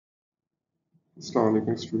Assalamu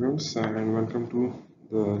alaikum students, and welcome to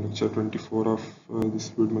the lecture 24 of this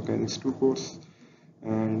fluid mechanics 2 course.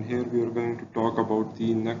 And here we are going to talk about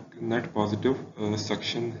the net positive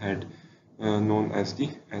suction head known as the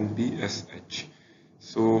NPSH.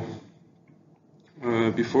 So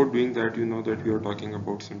before doing that, you know that we are talking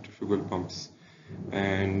about centrifugal pumps,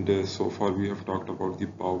 and so far we have talked about the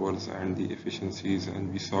powers and the efficiencies,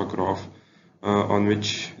 and we saw a graph on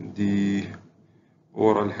which the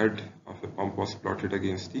overall head of the pump was plotted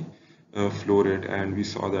against the flow rate, and we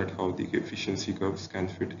saw that how the efficiency curves can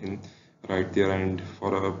fit in right there, and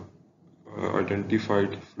for a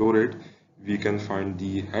identified flow rate we can find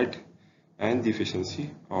the head and the efficiency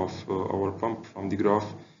of our pump from the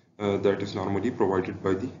graph that is normally provided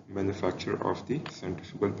by the manufacturer of the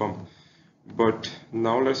centrifugal pump. But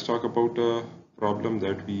now let's talk about a problem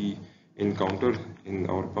that we encounter in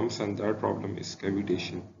our pumps, and that problem is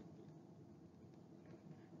cavitation.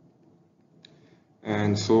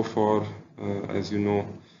 And so far, as you know,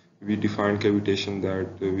 we defined cavitation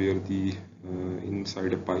that where the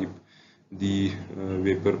inside a pipe, the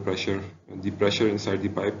vapor pressure, the pressure inside the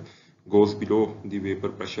pipe goes below the vapor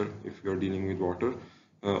pressure if you are dealing with water,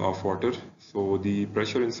 of water. So the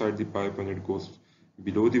pressure inside the pipe, when it goes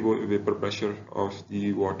below the vapor pressure of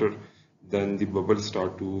the water, then the bubbles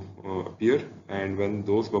start to appear, and when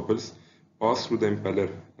those bubbles pass through the impeller,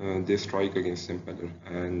 they strike against the impeller,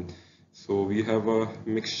 and so we have a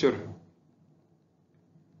mixture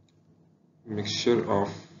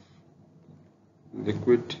of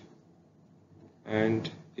liquid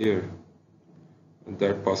and air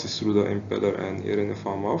that passes through the impeller, and air in the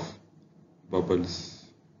form of bubbles.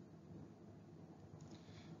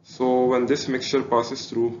 So when this mixture passes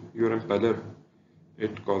through your impeller,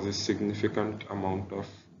 it causes significant amount of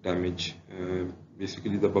damage.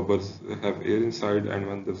 Basically the bubbles have air inside, and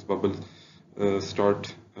when those bubbles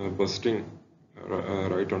start bursting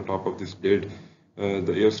right on top of this blade,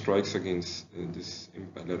 the air strikes against this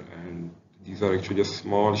impeller, and these are actually just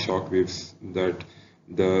small shock waves that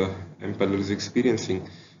the impeller is experiencing.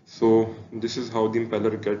 So this is how the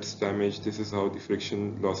impeller gets damaged, this is how the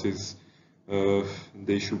friction losses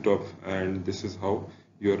they shoot up, and this is how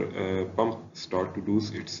your pump start to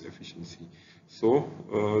lose its efficiency. So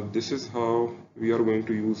this is how we are going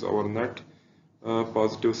to use our net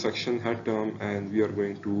positive suction head term, and we are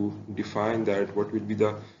going to define that what will be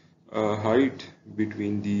the height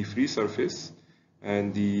between the free surface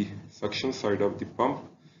and the suction side of the pump,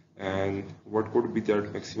 and what could be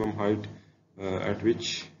that maximum height at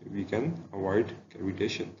which we can avoid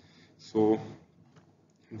cavitation. So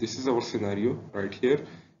this is our scenario right here.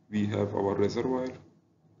 We have our reservoir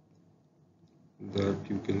that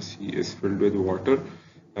you can see is filled with water,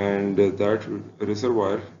 and that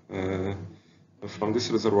reservoir from this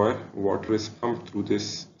reservoir water is pumped through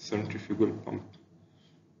this centrifugal pump.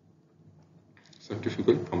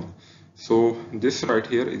 So this right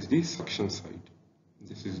here is the suction side.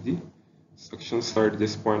 This is the suction side,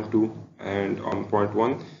 this point 2, and on point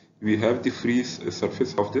 1 we have the free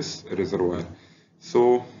surface of this reservoir.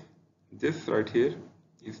 So this right here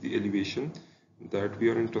is the elevation that we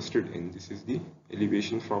are interested in. This is the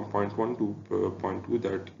elevation from point 1 to point 2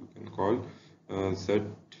 that you can call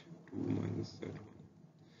Z2 minus Z1.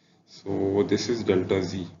 So this is delta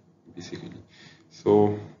Z basically.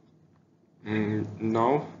 So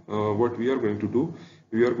now what we are going to do,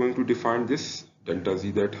 we are going to define this delta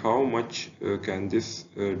Z, that how much can this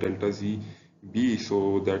delta Z be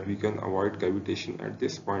so that we can avoid cavitation at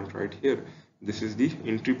this point right here. This is the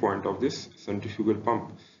entry point of this centrifugal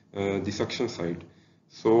pump, the suction side.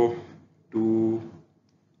 So to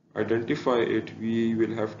identify it, we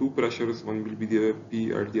will have two pressures. One will be the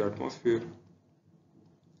P at the atmosphere,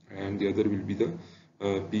 and the other will be the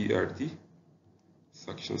P at the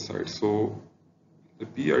suction side. So the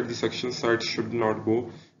P at the suction side should not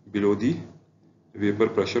go below the vapor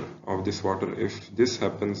pressure of this water. If this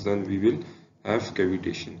happens, then we will have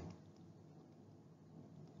cavitation.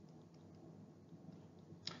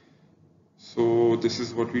 So this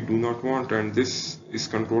is what we do not want, and this is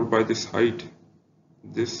controlled by this height.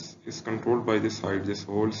 This is controlled by this height. This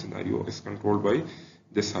whole scenario is controlled by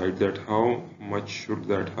this height, that how much should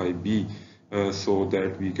that height be so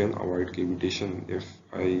that we can avoid cavitation. If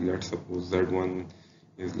let's suppose Z1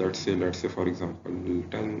 is, let's say for example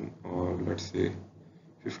 10 or let's say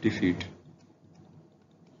 50 feet.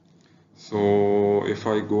 So if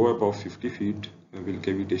I go above 50 feet, will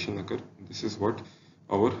cavitation occur? This is what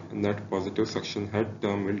our net positive suction head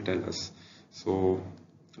term will tell us. So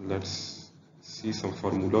let's see some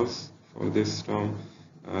formulas for this term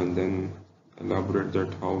and then elaborate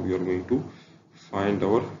that how we are going to find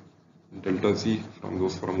our delta Z from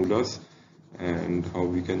those formulas. and how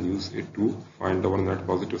we can use it to find our net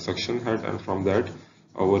positive suction head, and from that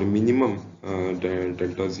our minimum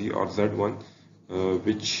delta Z or Z1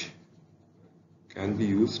 which can be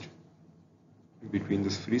used between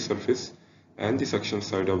this free surface and the suction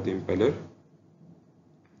side of the impeller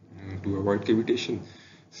to avoid cavitation.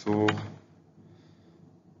 So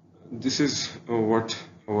this is what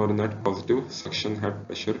our net positive suction head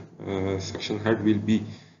pressure suction head will be.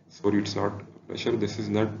 Sorry, it's not pressure, this is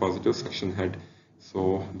net positive suction head.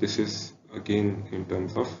 So this is again in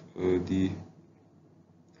terms of the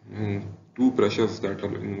two pressures that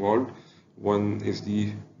are involved. One is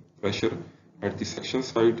the pressure at the suction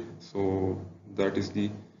side, so that is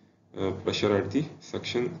the pressure at the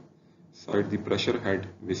suction side, the pressure head,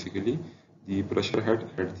 basically the pressure head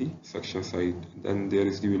at the suction side. Then there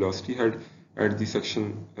is the velocity head at the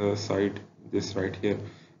suction side, this right here,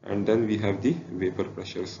 and then we have the vapor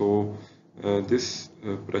pressure. So this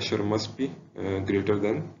pressure must be greater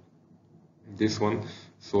than this one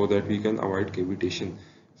so that we can avoid cavitation.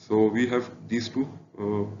 So we have these two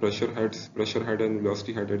pressure head and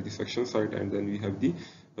velocity head at the suction side, and then we have the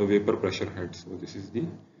vapor pressure head. So this is the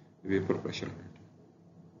vapor pressure head.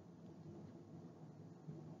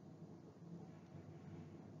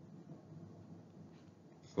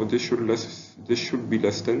 So this should be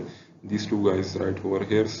less than these two guys right over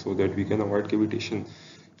here so that we can avoid cavitation.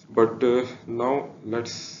 But now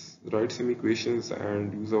let's write some equations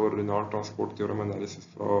and use our Reynolds transport theorem analysis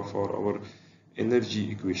for our energy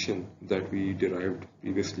equation that we derived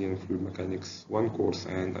previously in fluid mechanics 1 course,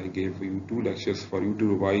 and I gave you 2 lectures for you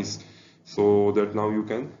to revise so that now you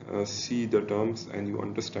can see the terms and you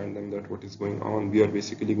understand them, that what is going on. We are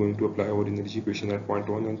basically going to apply our energy equation at point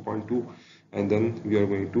 1 and point 2, and then we are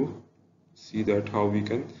going to see that how we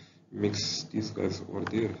can mix these guys over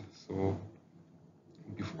there. So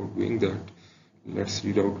before doing that, let's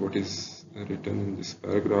read out what is written in this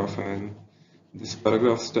paragraph. And this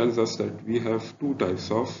paragraph tells us that we have two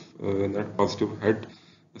types of net positive head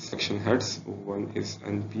suction heads. One is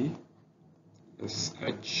NPSH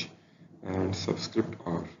and subscript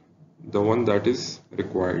R, the one that is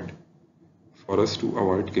required for us to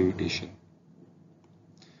avoid cavitation,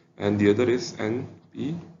 and the other is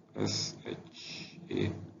NPSHA,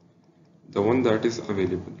 the one that is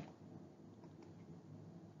available.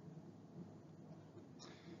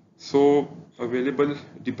 So available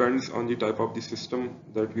depends on the type of the system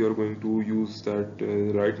that we are going to use. That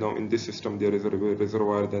right now in this system there is a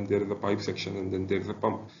reservoir, then there is a pipe section, and then there is a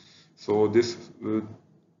pump. So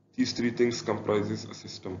these three things comprises a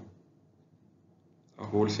system, a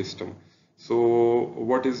whole system. So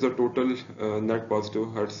what is the total net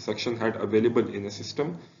positive head suction head available in a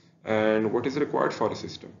system, and what is required for a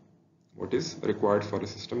system? What is required for a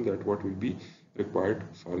system, that what will be required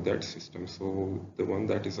for that system. So the one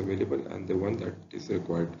that is available and the one that is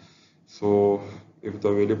required. So if the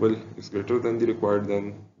available is greater than the required,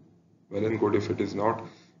 then well and good. If it is not,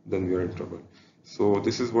 then we are in trouble. So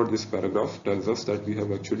this is what this paragraph tells us, that we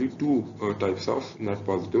have actually two types of net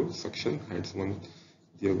positive suction heads, one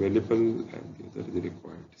the available and the other the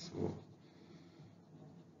required. So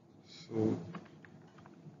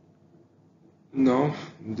now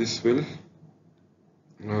this will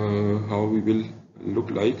how we will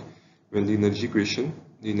look like when the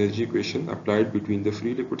energy equation applied between the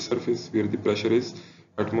free liquid surface where the pressure is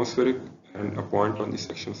atmospheric and a point on the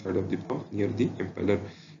section side of the pump near the impeller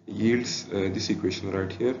yields this equation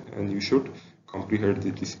right here. And you should comprehend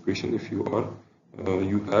this equation if you are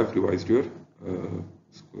you have revised your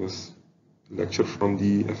lecture from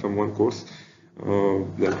the FM1 course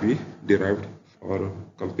that we derived for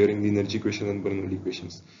comparing the energy equation and Bernoulli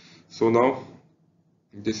equations. So now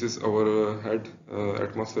this is our head,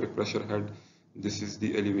 atmospheric pressure head. This is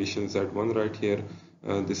the elevation Z1 right here.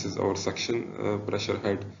 This is our suction pressure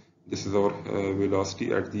head. This is our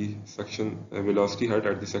velocity at the section velocity head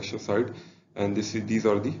at the section side, and these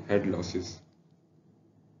are the head losses.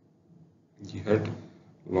 The head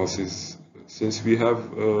losses. Since we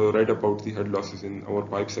have read about the head losses in our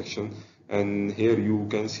pipe section, and here you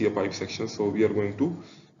can see a pipe section, so we are going to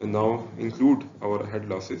now include our head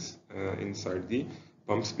losses inside the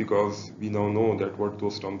pumps, because we now know that what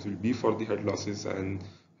those terms will be for the head losses and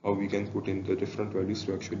how we can put in the different values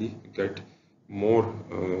to actually get more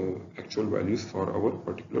actual values for our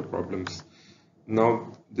particular problems.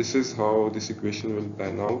 Now this is how this equation will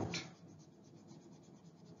pan out.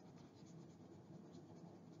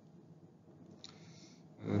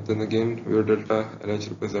 Then again, where delta LH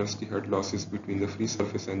represents the head losses between the free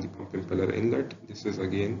surface and the pump impeller inlet. This is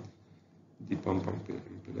again the pump impeller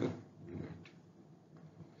inlet.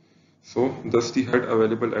 So thus the head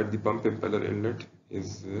available at the pump impeller inlet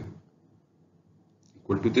is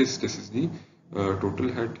equal to this. This is the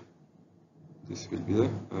total head. This will be the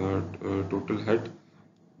total head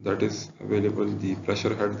that is available, the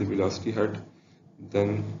pressure head, the velocity head.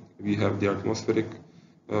 Then we have the atmospheric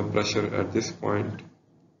pressure at this point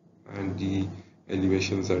and the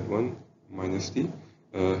elevation Z1 minus the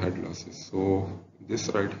head losses. So this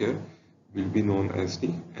right here will be known as the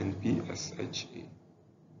NPSHA.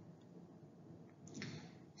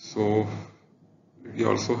 So we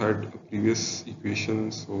also had a previous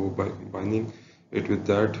equation, so by combining it with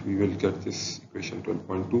that we will get this equation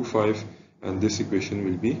 12.25, and this equation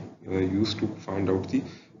will be used to find out the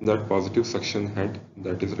net positive suction head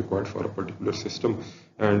that is required for a particular system.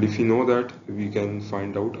 And if you know that, we can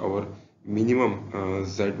find out our minimum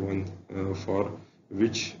Z1 for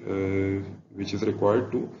which is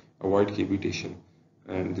required to avoid cavitation,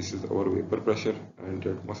 and this is our vapor pressure and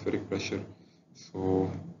atmospheric pressure.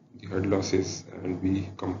 So the head losses, and we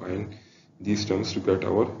combine these terms to get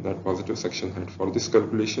our net positive suction head. For this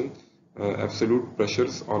calculation, absolute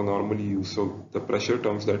pressures are normally used. So the pressure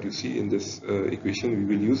terms that you see in this equation, we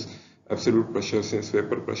will use absolute pressure, since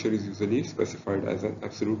vapor pressure is usually specified as an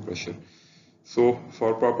absolute pressure. So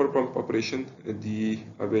for proper pump operation, the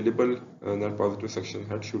available net positive suction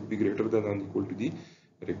head should be greater than or equal to the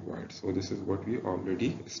required. So this is what we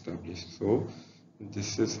already established. So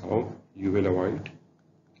this is how you will avoid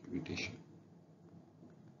cavitation.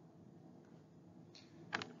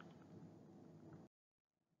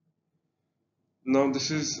 Now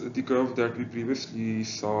this is the curve that we previously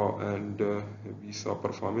saw, and we saw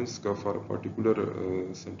performance curve for a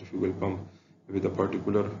particular centrifugal pump with a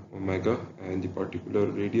particular omega and the particular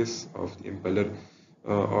radius of the impeller,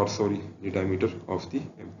 the diameter of the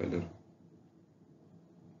impeller.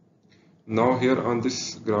 Now here on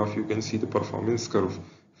this graph you can see the performance curve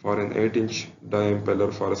for an 8-inch dia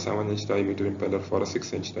impeller, for a 7-inch diameter impeller, for a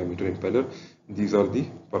 6-inch diameter impeller. These are the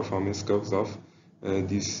performance curves of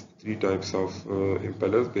these three types of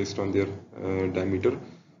impellers based on their diameter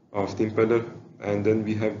of the impeller. And then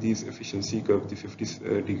we have these efficiency curve, the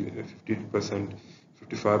 50%,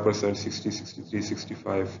 55%, 60, 63,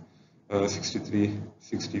 65, 63,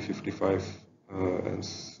 60, 55, and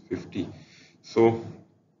 50. So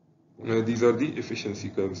these are the efficiency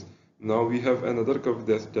curves. Now we have another curve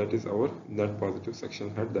that is our net positive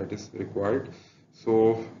suction head that is required.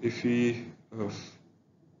 So if we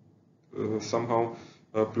somehow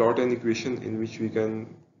plot an equation in which we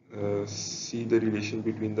can see the relation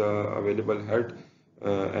between the available head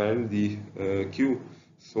and the Q,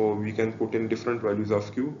 so we can put in different values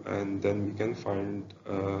of Q, and then we can find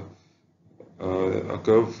a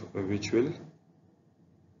curve which will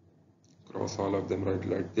cross all of them right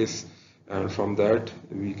like this. And from that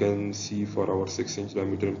we can see for our 6-inch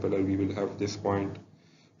diameter impeller we will have this point,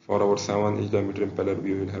 for our 7-inch diameter impeller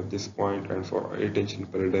we will have this point, and for 8-inch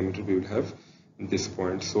impeller diameter we will have this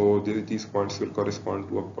point. So these points will correspond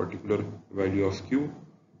to a particular value of Q.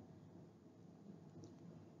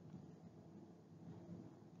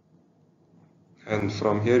 And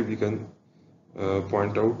from here we can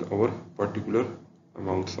point out our particular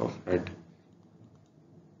amounts of head.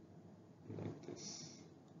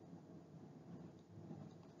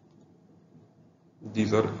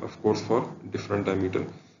 These are of course for different diameter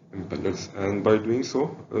impellers, and by doing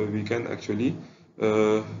so we can actually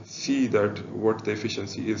see that what the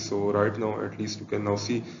efficiency is. So right now at least you can now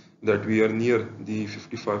see that we are near the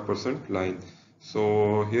 55% line.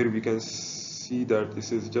 So here we can see that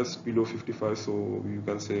this is just below 55, so you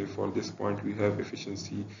can say for this point we have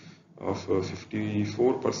efficiency of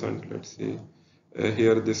 54%, let's say.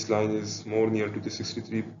 Here this line is more near to the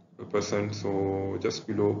 63%, so just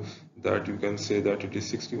below that you can say that it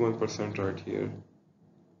is 61% right here.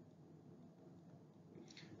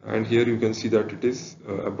 And here you can see that it is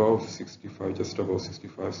above 65, just above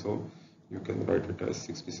 65, so you can write it as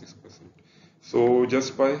 66%. So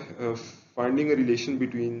just by finding a relation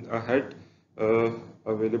between a head,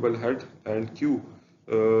 available head, and Q,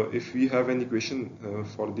 if we have an equation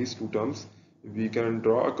for these two terms, we can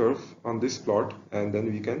draw a curve on this plot, and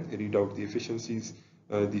then we can read out the efficiencies,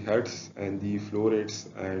 the heads and the flow rates,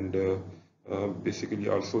 and basically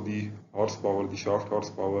also the horsepower, the shaft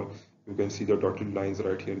horsepower. You can see the dotted lines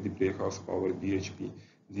right here, the brake horsepower, BHP.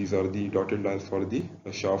 These are the dotted lines for the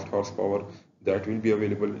shaft horsepower that will be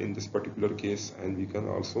available in this particular case, and we can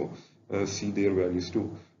also see their values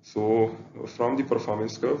too. So from the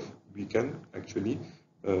performance curve we can actually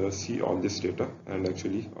see all this data and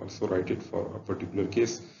actually also write it for a particular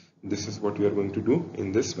case. This is what we are going to do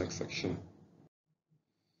in this next section.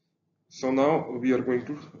 So now we are going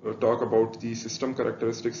to talk about the system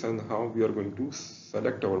characteristics and how we are going to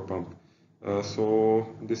select our pump.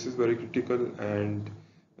 So this is very critical, and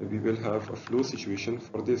we will have a flow situation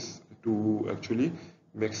for this to actually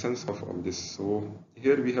make sense of all this. So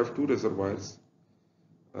here we have two reservoirs,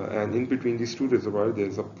 and in between these two reservoirs there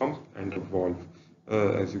is a pump and a valve,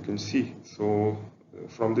 as you can see. So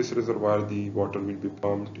from this reservoir the water will be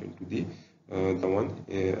pumped into the one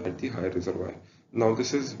at the higher reservoir. Now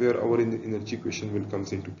this is where our energy equation will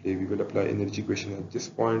comes into play. We will apply energy equation at this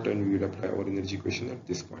point, and we will apply our energy equation at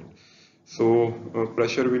this point. So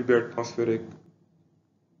pressure will be atmospheric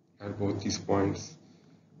at both these points.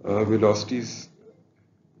 Velocities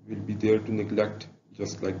will be there to neglect,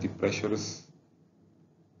 just like the pressures.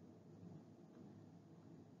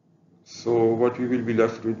 So what we will be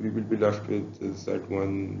left with, is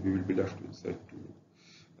Z1, we will be left with Z2.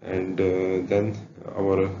 And then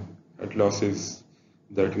our head losses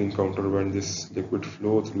that we encounter when this liquid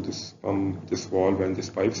flow through this pump, this valve and this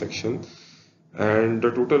pipe section, and the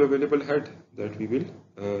total available head that we will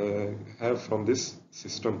have from this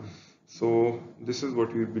system. So this is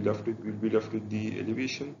what we will be left with. We will be left with the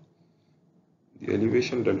elevation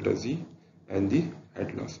delta Z, and the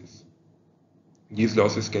head losses. These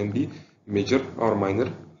losses can be major or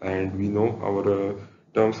minor, and we know our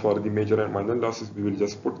terms for the major and minor losses. We will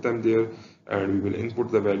just put them there, and we will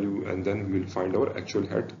input the value, and then we will find our actual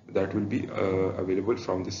head that will be available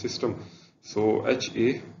from this system. So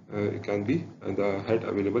HA can be, the head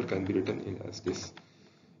available can be written in as this.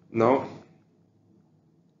 Now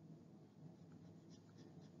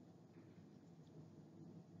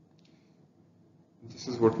this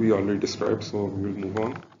is what we already described, so we will move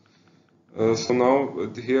on. So now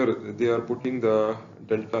here they are putting the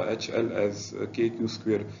delta HL as KQ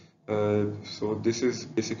square. So this is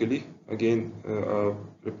basically again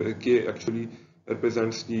K actually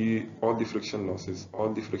represents all the friction losses.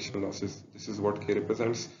 This is what K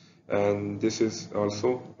represents, and this is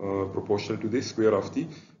also proportional to the square of the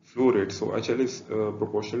flow rate. So HL is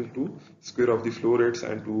proportional to square of the flow rates,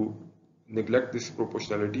 and to neglect this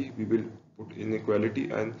proportionality, we will put inequality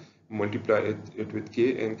and multiply it with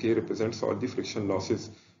K, and K represents all the friction losses.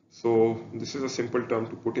 So this is a simple term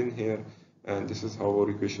to put in here, and this is how our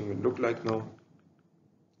equation will look like now.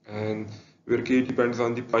 And where K depends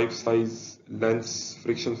on the pipe size, lengths,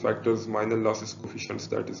 friction factors, minor losses coefficients,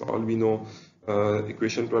 that is all we know.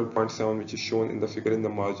 Equation 12.7, which is shown in the figure in the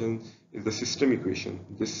margin, is the system equation.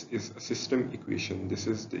 This is a system equation. This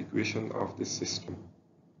is the equation of this system.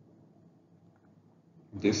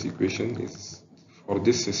 This equation is for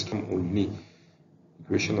this system only.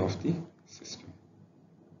 Equation of the system.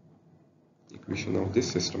 Equation of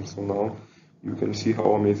this system. So now you can see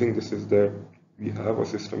how amazing this is, that we have a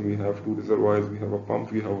system, we have two reservoirs, we have a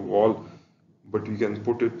pump, we have a valve, but we can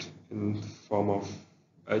put it in form of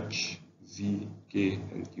H, Z, K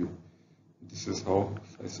and Q. This is how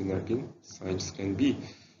fascinating science can be.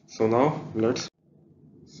 So now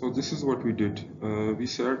so this is what we did. We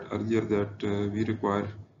said earlier that we require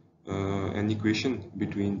an equation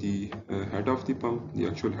between the head of the pump, the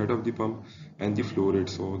actual head of the pump, and the flow rate,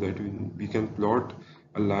 so that we can plot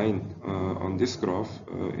a line on this graph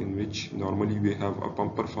in which normally we have a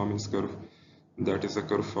pump performance curve. That is a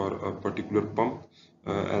curve for a particular pump,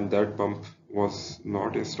 and that pump was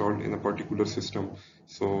not installed in a particular system.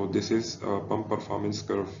 So this is a pump performance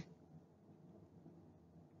curve.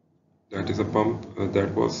 That is a pump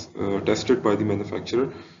that was tested by the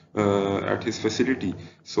manufacturer at his facility.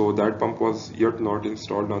 So that pump was yet not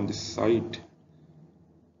installed on this site,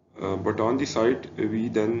 but on the site we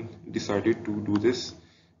then decided to do this.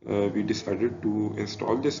 We decided to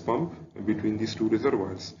install this pump between these two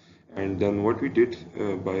reservoirs, and then what we did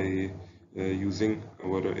by using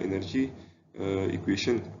our energy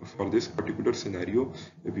equation for this particular scenario,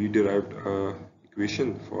 we derived a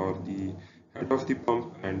equation for the head of the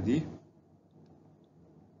pump and the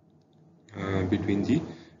between the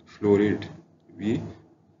flow rate. We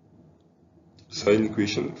sign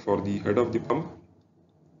equation for the head of the pump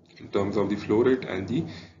in terms of the flow rate and the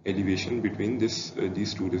elevation between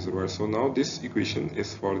these two reservoirs. So now this equation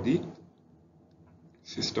is for the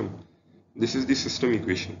system. This is the system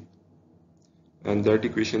equation, and that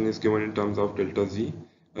equation is given in terms of delta Z,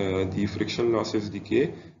 the friction losses, the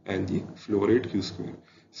K, and the flow rate Q square.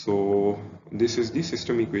 So this is the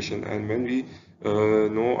system equation, and when we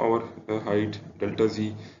know our height delta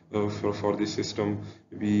Z for this system,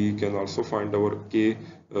 we can also find our K,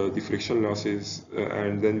 the friction losses,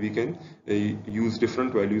 and then we can use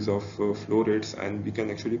different values of flow rates, and we can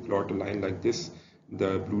actually plot a line like this,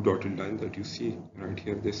 the blue dotted line that you see right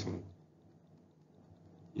here, this one.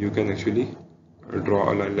 You can actually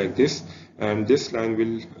draw a line like this, and this line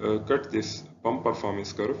will cut this pump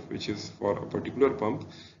performance curve, which is for a particular pump,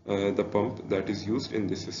 the pump that is used in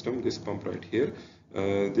this system, this pump right here.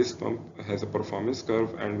 This pump has a performance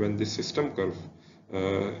curve, and when this system curve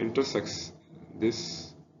intersects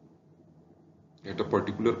this at a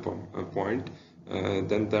particular point,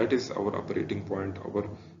 then that is our operating point, our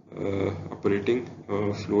operating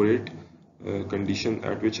flow rate condition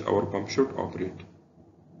at which our pump should operate.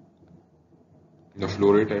 The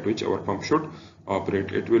flow rate at which our pump should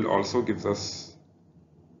operate. It will also gives us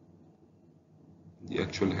the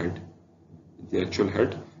actual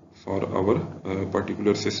head for our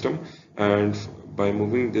particular system, and by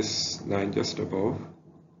moving this line just above,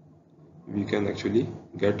 we can actually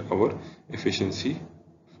get our efficiency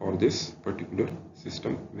for this particular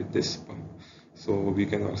system with this pump. So we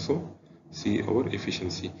can also see our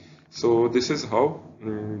efficiency. So this is how,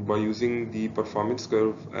 by using the performance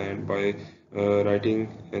curve and by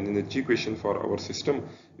writing an energy equation for our system,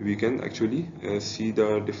 we can actually see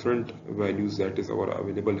the different values, that is our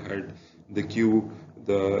available head, the Q,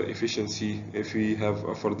 the efficiency. If we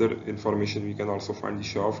have further information, we can also find the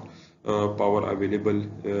shaft power available.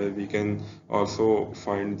 We can also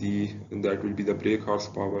find that will be the brake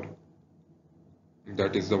horsepower,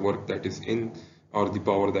 that is the work that is in, or the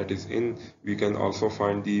power that is in. We can also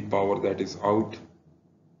find the power that is out,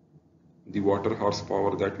 the water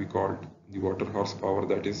horsepower that we called, the water horsepower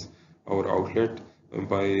that is our outlet.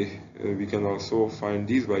 We can also find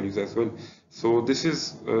these values as well. So this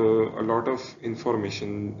is a lot of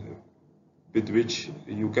information with which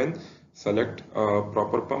you can select a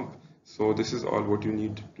proper pump. So this is all what you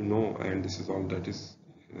need to know, and this is all that is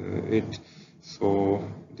it. So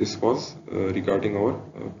this was regarding our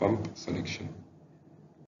pump selection.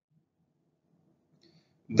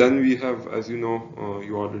 Then we have, as you know,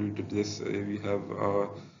 you already did this, we have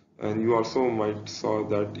and you also might saw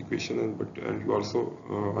that equation, and you also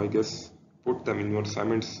I guess put them in your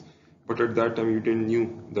assignments, but at that time you didn't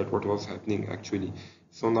knew that what was happening actually.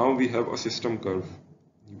 So now we have a system curve.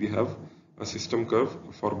 We have a system curve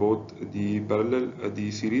for both the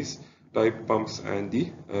the series type pumps and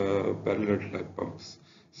the parallel type pumps.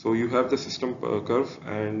 So you have the system curve,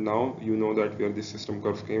 and now you know that where this system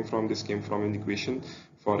curve came from. This came from an equation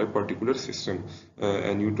for a particular system,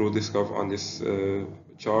 and you draw this curve on this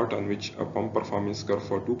chart, on which a pump performance curve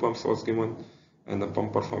for 2 pumps was given, and a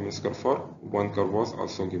pump performance curve for 1 curve was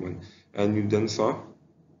also given, and you then saw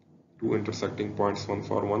 2 intersecting points, one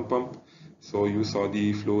for 1 pump. So you saw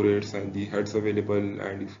the flow rates and the heads available,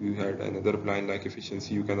 and if you had another line like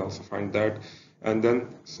efficiency, you can also find that, and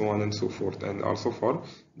then so on and so forth, and also for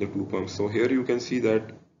the 2 pumps. So here you can see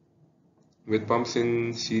that with pumps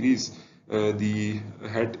in series, the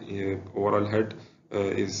head, overall head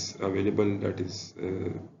is available, that is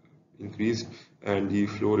increased, and the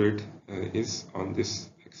flow rate is on this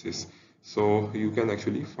axis. So you can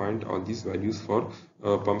actually find all these values for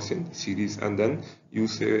pumps in series, and then you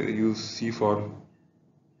see for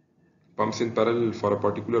pumps in parallel for a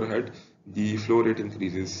particular head, the flow rate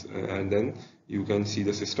increases, and then you can see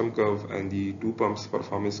the system curve and the 2 pumps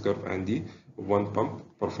performance curve and the 1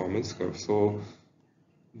 pump performance curve. So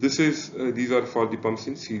this is these are for the pumps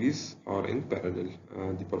in series or in parallel,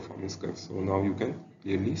 the performance curve. So now you can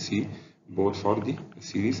clearly see both for the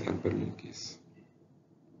series and parallel case.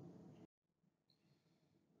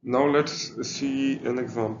 Now let's see an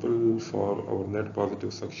example for our net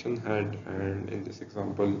positive suction head, and in this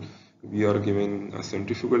example we are given a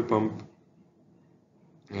centrifugal pump,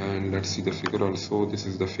 and let's see the figure also. This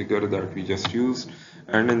is the figure that we just used,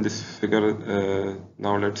 and in this figure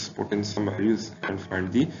now let's put in some values and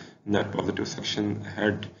find the net positive suction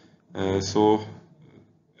head. So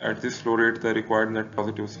at this flow rate, the required net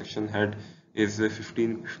positive suction head is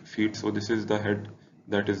 15 feet. So this is the head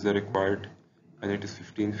that is the required, and it is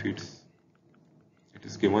 15 feet. It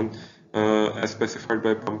is given as specified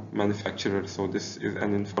by pump manufacturer. So this is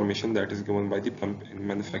an information that is given by the pump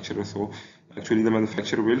manufacturer. So actually the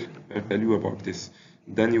manufacturer will tell you about this.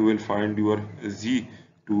 Then you will find your Z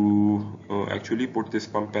to actually put this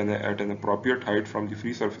pump at an appropriate height from the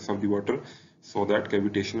free surface of the water, so that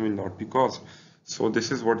cavitation will not be caused. So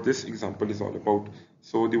this is what this example is all about.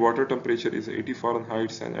 So the water temperature is 80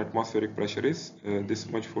 Fahrenheit and atmospheric pressure is this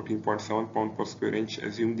much, 14.7 pound per square inch.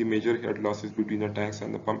 Assume the major head losses between the tanks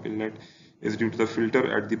and the pump inlet is due to the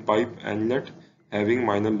filter at the pipe inlet having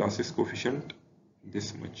minor losses coefficient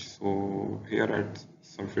this much. So here at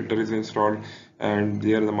some filter is installed, and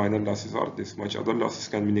there the minor losses are this much. Other losses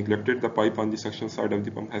can be neglected. The pipe on the suction side of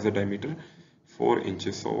the pump has a diameter 4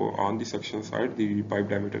 inches. So on the suction side, the pipe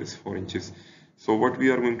diameter is 4 inches. So what we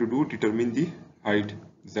are going to do, determine the height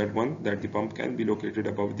Z1 that the pump can be located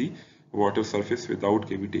above the water surface without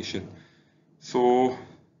cavitation. So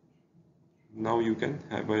now you can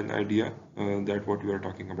have an idea that what we are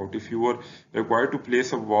talking about. If you were required to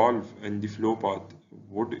place a valve in the flow path,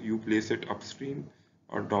 would you place it upstream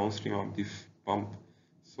or downstream of the pump?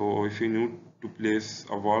 So if you need to place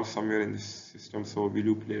a valve somewhere in this system, so will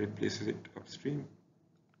you place it upstream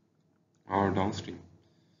or downstream?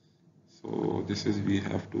 So this is we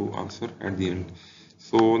have to answer at the end.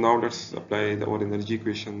 So now let's apply our energy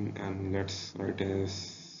equation and let's write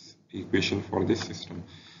as equation for this system.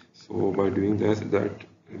 So by doing that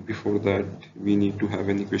before that we need to have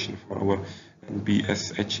an equation for our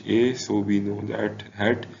NPSHA. So we know that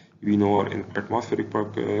head, we know our atmospheric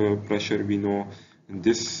pressure, we know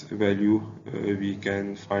this value. We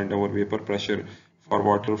can find our vapor pressure for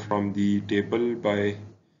water from the table by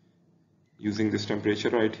using this temperature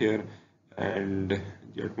right here, and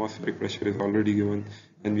the atmospheric pressure is already given,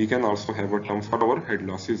 and we can also have a term for our head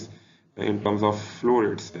losses in terms of flow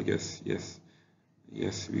rates, I guess.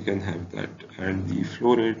 Yes, we can have that, and the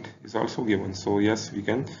flow rate is also given, so yes, we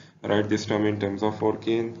can write this term in terms of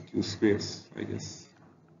 4k and q squares, I guess.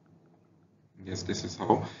 Yes, this is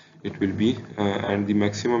how it will be, and the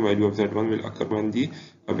maximum value of Z1 will occur when the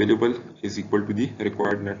available is equal to the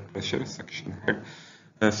required net pressure section head.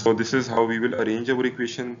 So this is how we will arrange our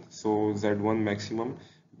equation. So Z1 maximum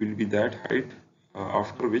will be that height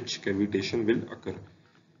after which cavitation will occur.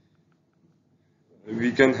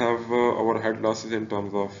 We can have our head losses in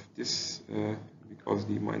terms of this because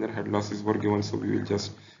the minor head losses were given, so we will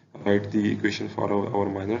just write the equation for our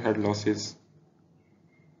minor head losses.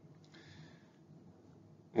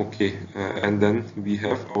 Okay, and then we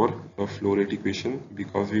have our flow rate equation.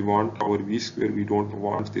 Because we want our v square, we don't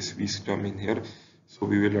want this v term in here, so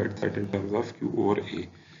we will write that in terms of q over a.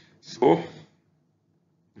 So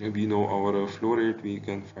we know our flow rate, we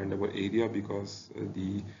can find our area because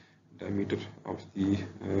the diameter of the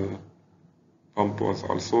pump was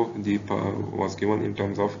also was given in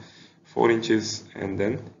terms of 4 inches, and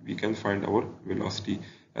then we can find our velocity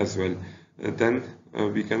as well. Then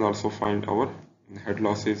we can also find our head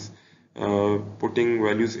losses. Putting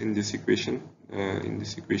values in this equation,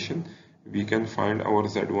 we can find our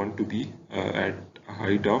Z1 to be at a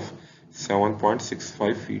height of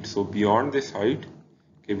 7.65 feet. So beyond this height,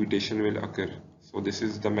 cavitation will occur. So this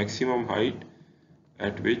is the maximum height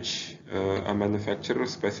at which a manufacturer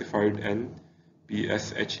specified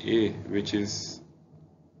NPSHA, which is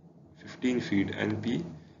 15 feet.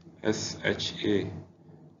 NPSHA,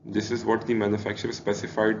 this is what the manufacturer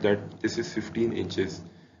specified, that this is 15 inches.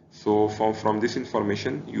 So from this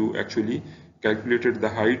information you actually calculated the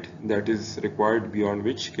height that is required beyond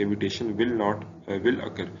which cavitation will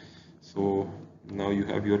occur. So now you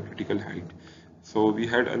have your critical height. So we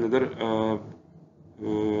had another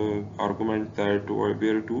argument that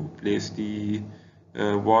where to place the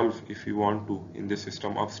valve if you want to in this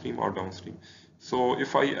system, upstream or downstream. So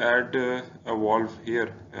if I add a valve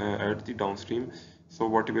here at the downstream, so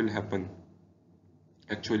what will happen?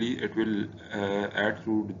 Actually it will add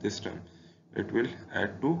to this term. It will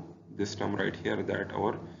add to this term right here, that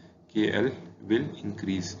our KL will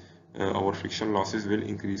increase, our friction losses will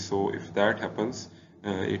increase. So if that happens,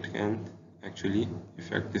 it can actually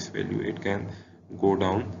affect this value, it can go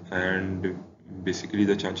down, and basically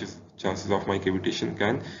the chances of my cavitation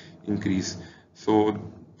can increase. So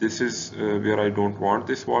this is where I don't want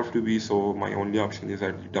this valve to be, so my only option is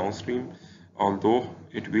at the downstream, although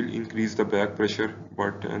it will increase the back pressure,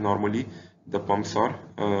 but normally the pumps are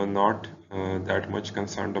not that much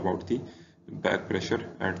concerned about the back pressure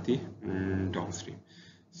at the downstream.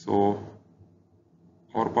 So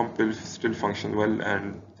our pump will still function well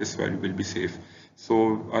and this value will be safe.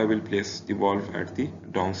 So I will place the valve at the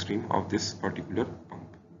downstream of this particular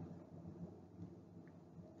pump.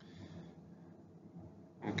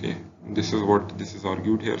 Okay, this is what this is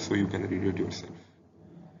argued here, so you can read it yourself.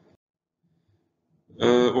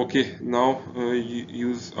 Okay, now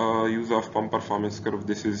use of pump performance curve.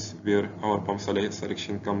 This is where our pump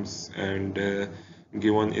selection comes, and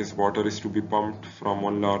given is water is to be pumped from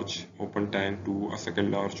one large open tank to a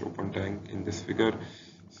second large open tank in this figure.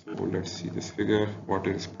 So let's see this figure.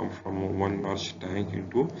 Water is pumped from one large tank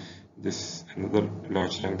into this another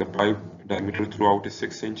large tank. The pipe diameter throughout is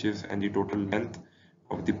 6 inches, and the total length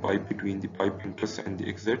of the pipe between the pipe entrance and the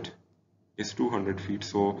exit is 200 feet.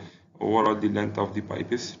 So overall the length of the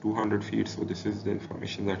pipe is 200 feet. So this is the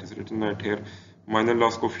information that is written right here. Minor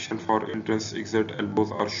loss coefficient for entrance exit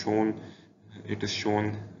elbows are shown. It is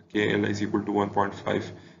shown KL is equal to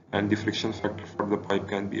 1.5, and the friction factor for the pipe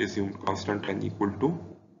can be assumed constant and equal to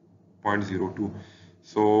 0.02.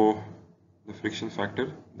 So the friction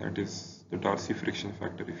factor, that is the Darcy friction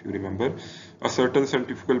factor, if you remember. A certain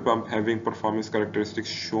centrifugal pump having performance characteristics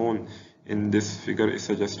shown in this figure is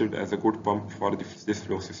suggested as a good pump for this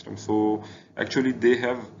flow system. So actually they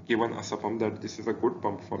have given us a pump that this is a good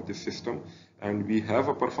pump for this system, and we have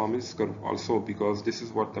a performance curve also, because this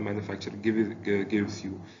is what the manufacturer gives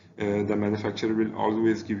you. The manufacturer will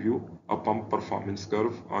always give you a pump performance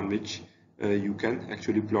curve on which you can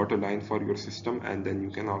actually plot a line for your system, and then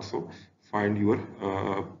you can also find your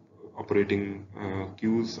operating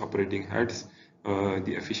Qs, operating heads,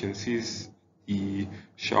 the efficiencies, the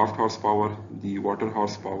shaft horsepower, the water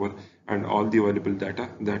horsepower, and all the available data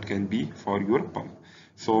that can be for your pump.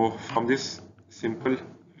 So from this simple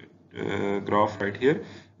graph right here,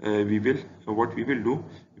 what we will do,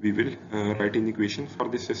 we will write an equation for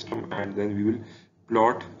this system, and then we will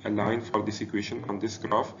plot a line for this equation on this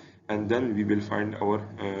graph, and then we will find our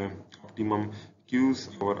optimum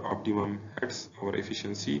Qs, our optimum heads, our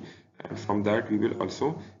efficiency, and from that we will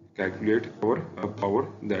also calculate our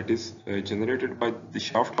power that is generated by the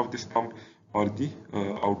shaft of this pump, or the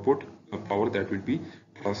output power that will be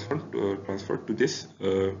transferred to this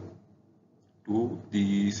to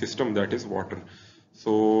the system, that is water.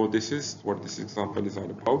 So this is what this example is all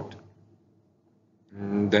about.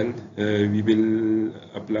 Then we will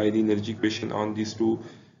apply the energy equation on these two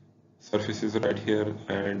surfaces right here,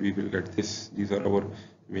 and we will get this. These are our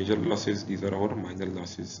major losses, these are our minor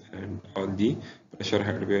losses, and all the pressure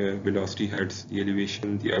head, velocity heads, the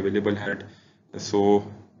elevation, the available head. So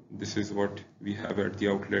this is what we have at the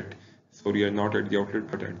outlet. Sorry, not at the outlet,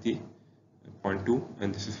 but at the point 2,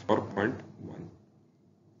 and this is for point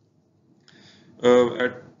 1.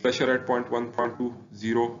 At pressure at point 1, point 2,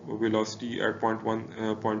 0, velocity at point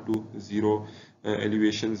 1, point 2, 0,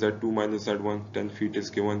 elevations at 2 minus Z1, 10 feet is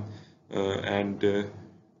given, and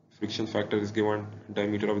friction factor is given,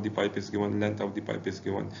 diameter of the pipe is given, length of the pipe is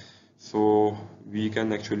given. So we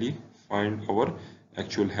can actually find our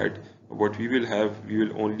actual head. What we will have, we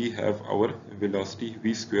will only have our velocity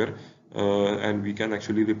v square, and we can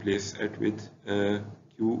actually replace it with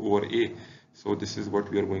Q over A. So this is what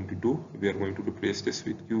we are going to do. We are going to replace this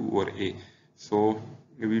with Q over A. So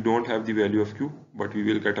we don't have the value of Q, but we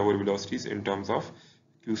will get our velocities in terms of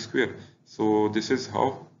Q square. So this is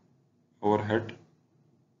how our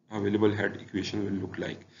available head equation will look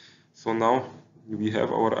like. So now we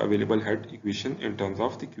have our available head equation in terms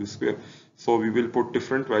of the Q square. So we will put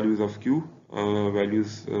different values of Q,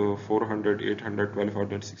 values 400, 800,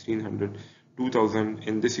 1200, 1600, 2000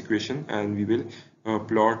 in this equation, and we will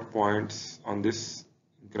plot points on this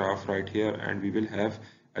graph right here, and we will have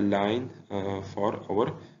a line for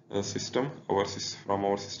our system, from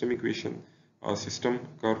our system equation, system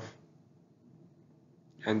curve,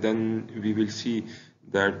 and then we will see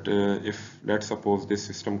that if, let's suppose, this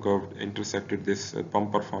system curve intersected this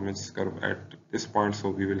pump performance curve at this point, so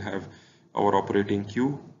we will have our operating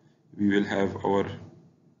Q, we will have our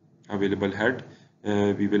available head,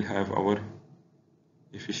 we will have our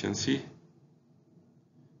efficiency,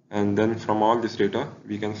 and then from all this data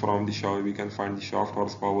we can find the shaft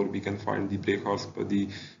horsepower, we can find the brake horsepower, the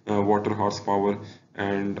water horsepower,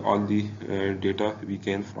 and all the data we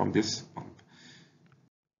can from this pump.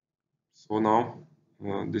 So now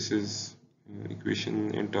this is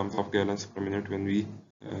equation in terms of gallons per minute when we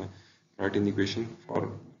write an equation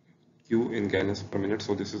for Q in gallons per minute.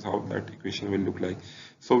 So this is how that equation will look like.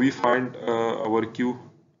 So we find our Q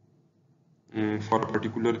for a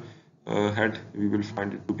particular head, we will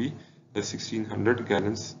find it to be 1600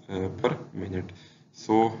 gallons per minute.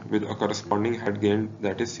 So with a corresponding head gain,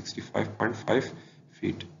 that is 65.5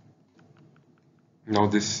 feet. Now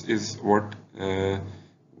this is what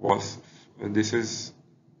this is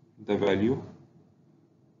the value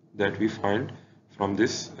that we find from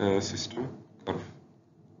this system curve.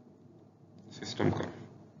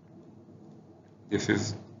 This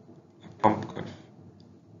is a pump curve.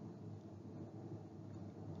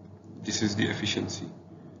 This is the efficiency.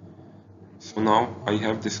 So now I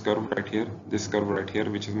have this curve right here,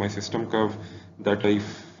 which is my system curve that I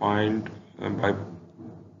find by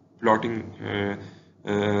plotting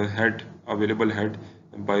available head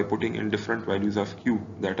by putting in different values of Q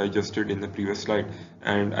that I just did in the previous slide,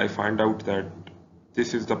 and I find out that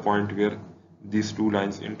this is the point where these two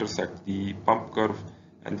lines intersect, the pump curve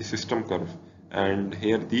and the system curve, and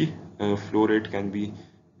here the flow rate can be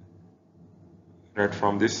read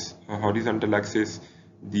from this horizontal axis,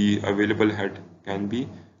 the available head can be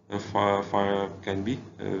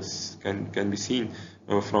seen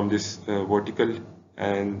from this vertical,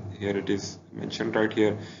 and here it is mentioned right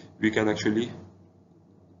here. We can actually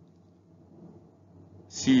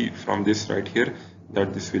see from this right here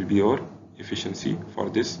that this will be our efficiency for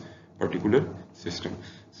this particular system.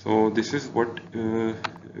 So this is what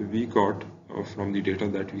we got from the data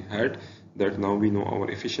that we had, that now we know our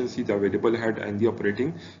efficiency, the available head, and the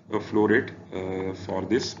operating flow rate for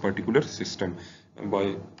this particular system. And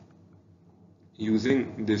by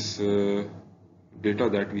using this data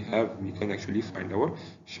that we have, we can actually find our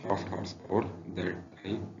shaft horsepower that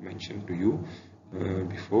I mentioned to you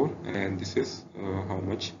before, and this is how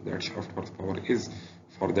much that shaft horsepower is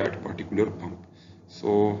for that particular pump.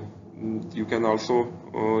 So you can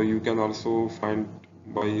also find,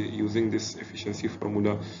 by using this efficiency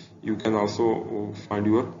formula, you can also find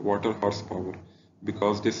your water horsepower,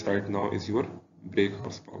 because this right now is your brake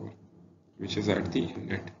horsepower, which is at the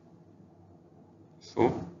inlet.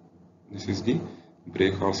 So this is the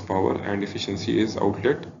brake horsepower, and efficiency is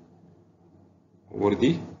outlet over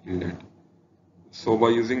the inlet. So by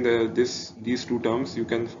using these two terms, you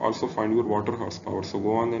can also find your water horsepower. So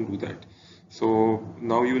go on and do that. So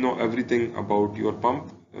now you know everything about your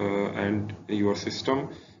pump and your system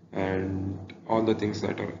and all the things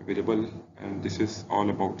that are available, and this is all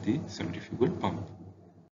about the centrifugal pump.